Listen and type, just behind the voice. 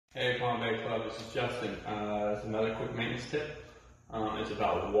Hey Palm Bay Club, this is Justin. It's another quick maintenance tip. It's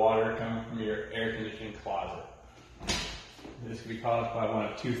about water coming from your air conditioning closet. This can be caused by one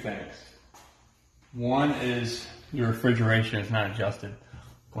of two things. One is your refrigeration is not adjusted.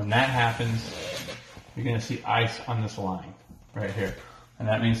 When that happens, you're going to see ice on this line right here. And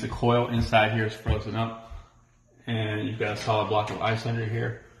that means the coil inside here is frozen up and you've got a solid block of ice under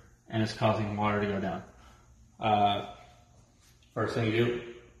here and it's causing water to go down. First thing you do,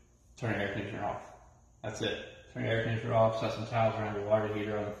 turn your air conditioner off. That's it. Turn your air conditioner off, set some towels around your water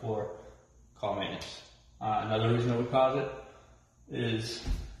heater on the floor, call maintenance. Another reason that would cause it is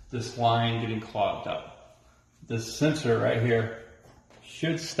this line getting clogged up. This sensor right here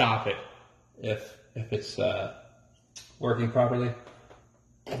should stop it if it's working properly.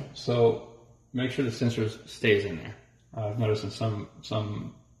 So make sure the sensor stays in there. I've noticed in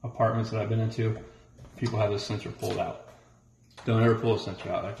some apartments that I've been into, people have this sensor pulled out. Don't ever pull a sensor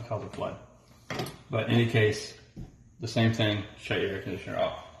out, that can cause a flood. But in any case, the same thing, shut your air conditioner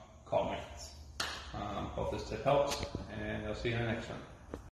off, call maintenance. Hope this tip helps, and I'll see you in the next one.